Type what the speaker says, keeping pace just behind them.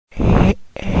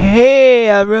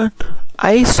everyone.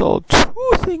 I sold 2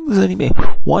 things on eBay.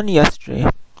 One yesterday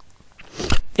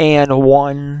and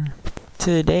one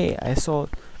today. I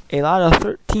sold a lot of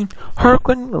 13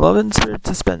 Harlequin 11 Spirit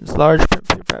Suspense large print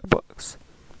paperback books.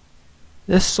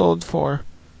 This sold for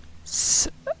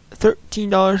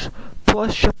 $13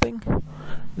 plus shipping.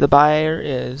 The buyer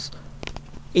is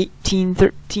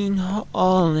 $18.13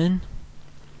 all in.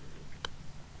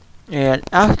 And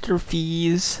after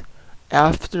fees,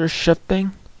 after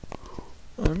shipping,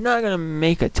 I'm not gonna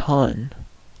make a ton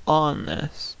on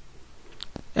this.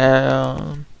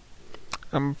 I'm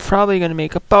probably gonna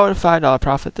make about a $5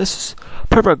 profit. This is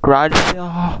part of a garage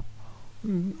sale.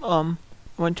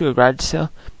 Went to a garage sale,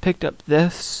 picked up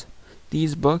these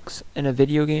books and a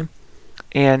video game,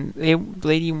 and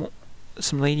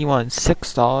some lady wanted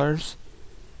 $6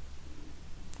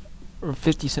 or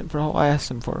 50 cents for a whole. I asked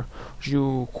them for, would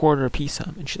you quarter a piece on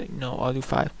them? And she's like, no, I'll do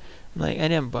 5. I'm like, I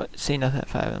didn't but say nothing at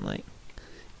 5. I'm like,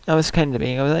 I was kind of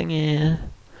debating. I was like, yeah.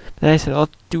 Then I said,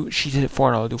 I'll do. She said 4,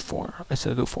 and I'll do 4. I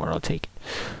said, I'll do 4, and I'll take it.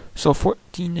 So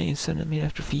 $14.97 I made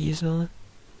after fees and all that,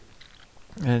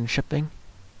 and shipping.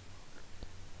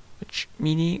 Which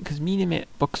because medium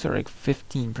books are like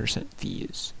 15%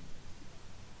 fees.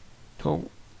 So,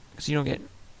 because you don't get,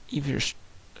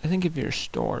 I think if you're a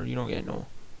store, you don't get no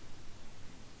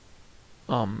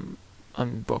on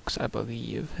books, I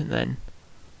believe, and then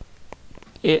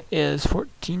it is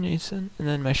 $14.97, and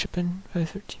then my shipping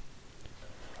 $5.13,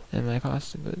 and my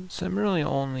cost of goods. So I'm really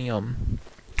only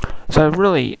so I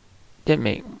really didn't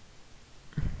make.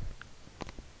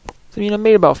 I mean, I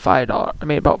made about $5. I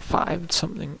made about 5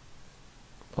 something,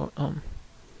 about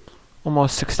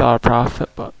almost $6 profit,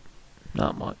 but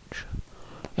not much.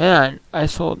 And I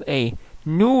sold a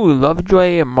new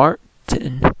Lovejoy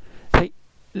Martin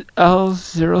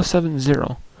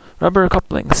L070 rubber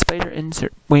coupling spider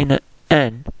insert weighing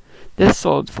N. This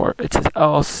sold for, it says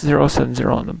L070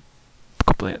 on the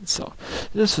coupling itself.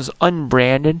 This was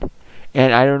unbranded,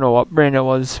 and I don't know what brand it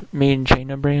was. Made in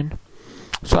China brand.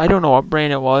 So I don't know what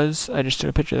brand it was. I just took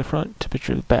a picture of the front, a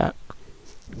picture of the back.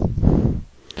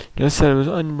 It said it was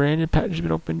unbranded, package had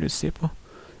been opened to a staple,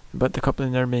 but the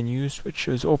coupling never been used, which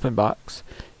was open box.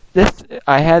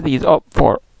 I had these up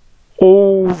for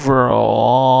over a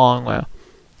long while.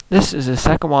 This is the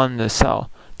second one to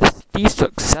sell. These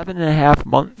took 7.5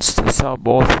 months to sell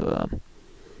both of them,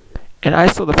 and I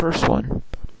sold the first one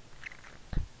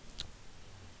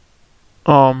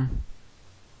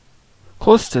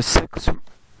close to 6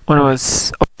 when it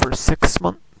was up for 6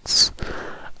 months.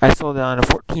 I sold it on a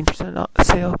 14%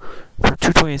 sale for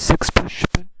 $2.26 plus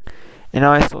shipping, and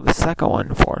now I sold the second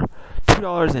one for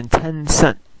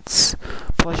 $2.10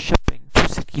 plus shipping,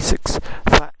 $2.66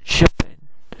 flat shipping.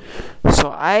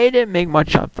 So I didn't make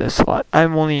much off this lot. I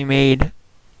only made,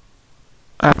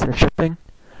 after shipping,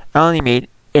 I only made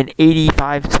an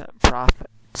 85-cent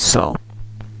profit. So,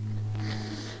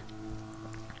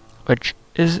 which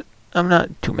is, I'm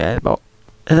not too mad about.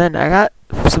 And then I got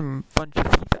some bunch of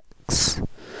feedbacks,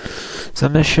 so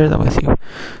I'm gonna share that with you.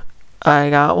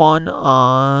 I got one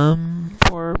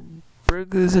for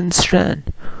Briggs and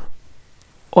Strand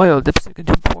oil dipstick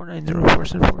into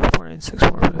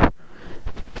 49047449645.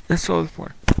 This sold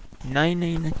for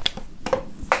 $9.99.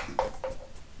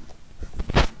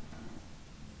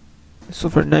 This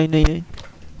sold for $9.99,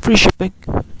 free shipping,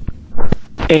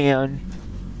 and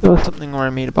it was something where I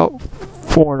made about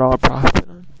 $4 profit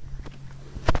on.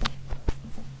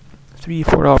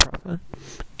 $4 profit,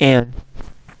 and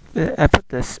I put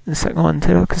this in the second one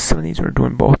title because some of these were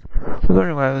doing both. I was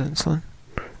wondering why I wasn't selling,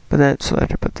 but then so I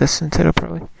had to put this in title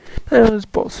probably. And it was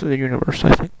both for the universe,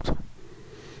 I think. So.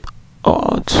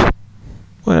 Oh, it's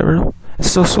whatever. It's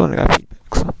still sold. I got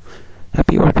feedback, so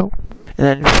happy worked out. And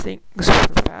then thanks for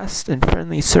fast and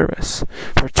friendly service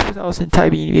for 2000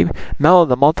 Thai Beanie Baby Mellow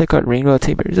the Multicut Rainbow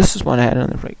Taper. This is one I had on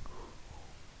the like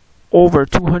over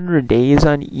 200 days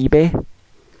on eBay.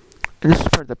 And this is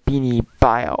part of the beanie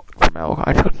buyout from my local.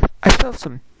 I still have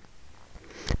some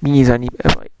beanies on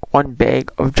eBay, like 1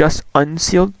 bag of just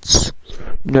unsealed.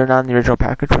 They're not in the original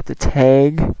package with the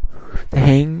tag, the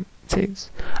hang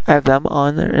tags. I have them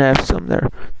on there, and I have some that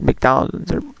are McDonald's.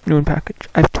 They're new in package.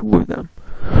 I have 2 of them.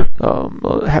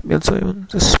 Happy Meal soy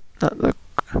ones. Just not the,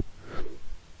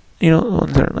 the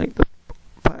ones that are like the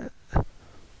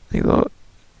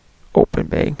open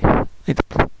bag, like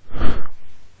the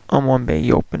one bag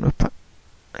you open with,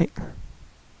 like,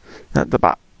 not the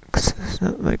box. It's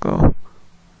not like a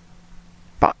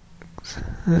box.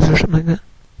 Is there something like that?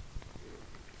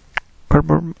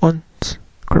 Cardboard ones,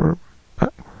 cardboard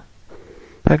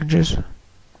packages.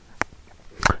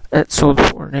 That sold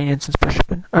for 99 cents per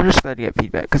shipping. I'm just glad to get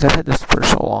feedback because I've had this for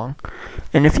so long.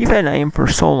 And if you've had an item for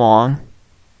so long,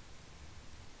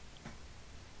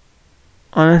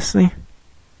 honestly,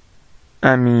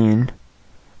 I mean,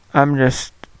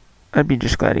 I'd be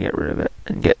just glad to get rid of it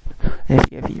and get,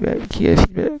 if you get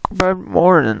feedback, but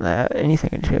more than that,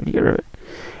 anything I just have to get rid of it.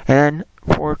 And then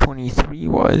 423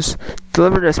 was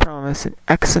delivered as promised in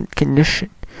excellent condition.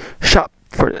 Shop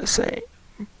for the same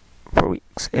for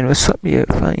weeks and was swept me out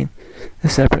fine.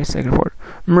 This is the price I can afford.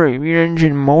 Murray rear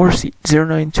engine mower seat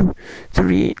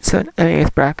 092387 MAS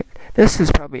bracket. This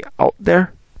is probably out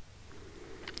there.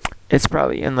 It's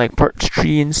probably in like parts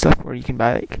tree and stuff where you can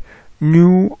buy like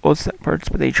new old stock parts,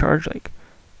 but they charge like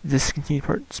discontinued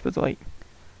parts, but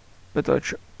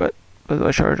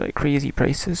they'll charge like crazy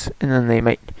prices, and then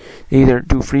they either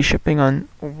do free shipping on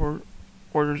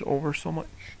orders over so much,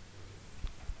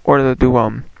 or they'll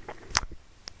do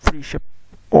free ship,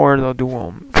 or they'll do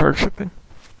charge shipping.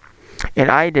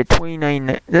 And I did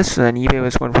 29. This on eBay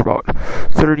was going for about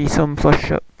 30 some plus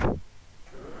ship,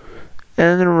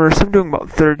 and there were some doing about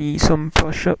 30 some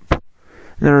plus ship.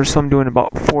 There are some doing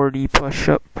about 40 plus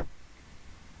ship.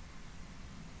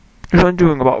 There's one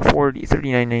doing about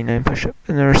 39.99 plus ship,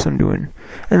 and there are some doing,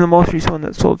 and the most recent one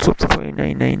that sold for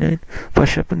 29.99 plus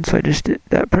ship, and so I just did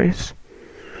that price,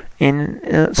 and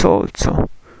it sold. So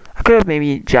I could have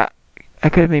maybe got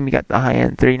the high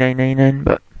end 39.99,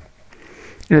 but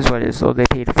it is what it is. So they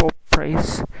paid full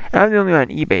price, and I'm the only one on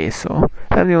eBay. So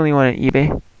if I'm the only one on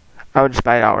eBay, I would just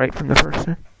buy it outright from the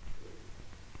person.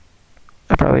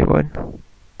 I probably would.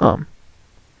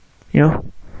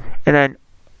 And then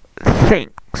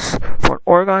thanks for an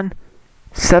Oregon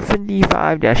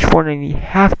 75-490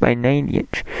 half by 90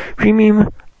 inch premium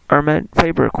Armed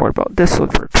fiber cord belt. This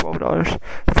sold for $12,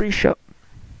 free ship.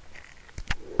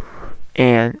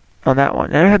 And on that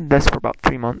one, and I had this for about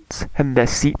 3 months. Had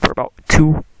this seat for about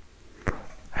 2.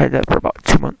 Had that for about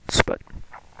 2 months, but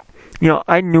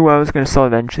I knew I was gonna sell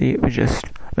eventually. It was just a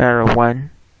matter of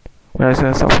when I was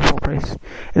going to sell for full price.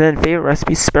 And then favorite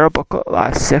recipes, Sparrow Booklet,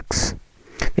 last 6.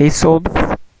 They sold,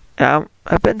 and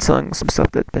I've been selling some stuff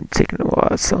that's been taking a while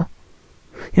to sell.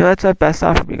 That's my best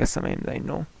offer because sometimes I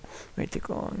know it might take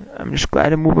long. I'm just glad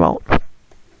to move out.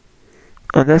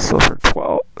 And this sold for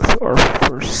 12, or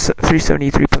for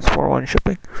 $373 plus 401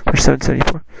 shipping, or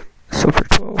 $774. Sold for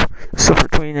 12. Sold for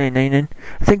 $29.99.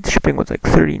 I think the shipping was like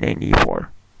 $30.94.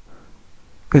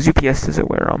 Because UPS doesn't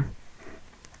wear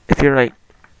if you're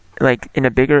like in a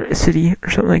bigger city or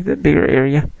something like that, bigger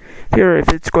area. If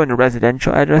it's going to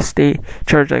residential address, they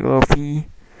charge like a little fee.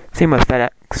 Same with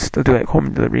FedEx, they'll do like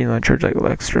home delivery and they'll charge like a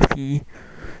little extra fee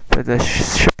for the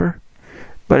shipper.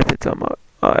 But if it's home,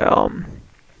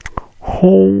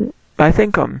 I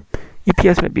think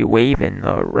UPS might be waiving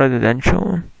the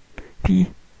residential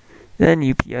fee. Then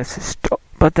UPS is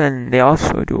but then they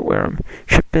also do it where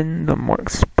shipping the more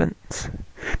expense.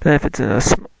 But then if it's in a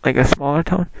smaller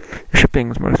town, the shipping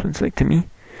is more expensive. Like to me,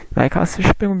 my cost of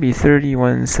shipping would be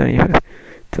 $31.75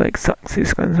 to like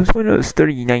Sussex. This one was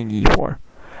 $30.94.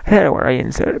 I had it where I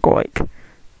instead of go to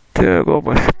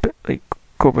global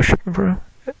shipping for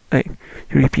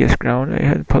your UPS ground. I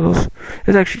had puzzles. It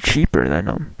was actually cheaper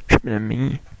than shipping to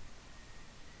me.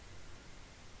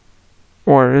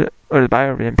 Or the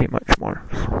buyer didn't pay much more.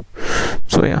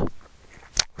 So yeah.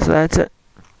 So that's it.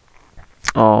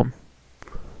 So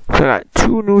I got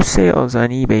 2 new sales on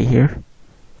eBay here.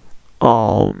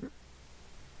 I'm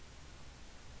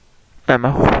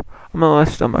gonna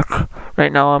list them.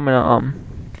 Right now I'm gonna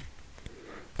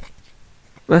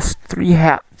list 3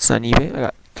 hats on eBay. I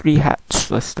got 3 hats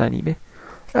listed on eBay.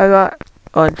 I got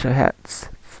a bunch of hats.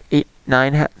 8,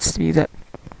 9 hats to be exact.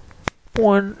 2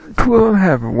 of them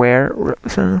have wear,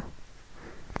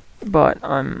 but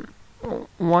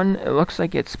one it looks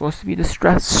like it's supposed to be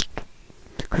distressed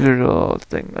because there's a little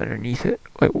thing underneath it,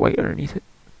 like white underneath it.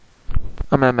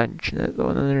 I'm gonna mention it though.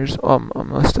 And then there's a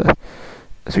list of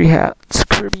 3 hats,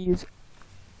 Kirby's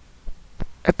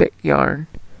Epic Yarn,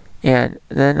 and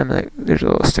then there's a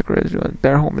little sticker doing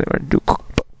Bear Home. They're gonna do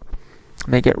cookbook.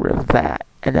 I'm gonna get rid of that,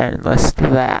 and then list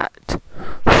that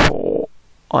full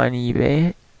on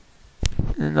eBay.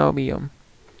 And that'll be and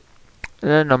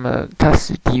then I'm gonna test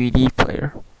the DVD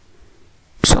player.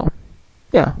 So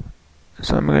yeah,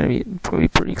 so I'm gonna be probably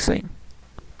pretty exciting.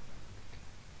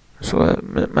 So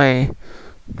I'm gonna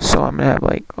have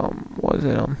like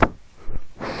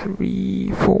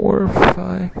 3, 4,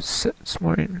 5, 6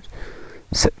 more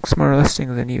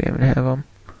listings than eBay. I'm gonna have what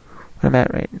I'm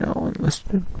at right now on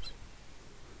listings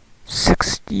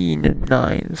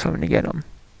 69. So I'm gonna get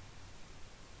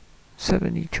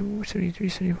 72, 73,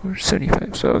 74,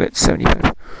 75. So I'll get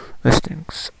 75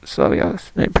 listings. So that'll be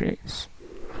awesome. Pretty nice.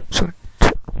 So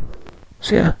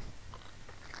yeah.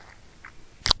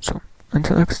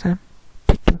 until next time,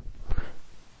 take care.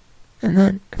 And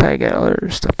then, if I get other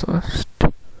stuff to list,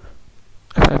 if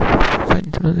I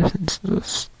find some other things to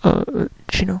list,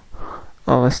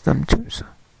 I'll list them too, so,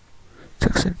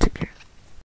 talk soon, take care.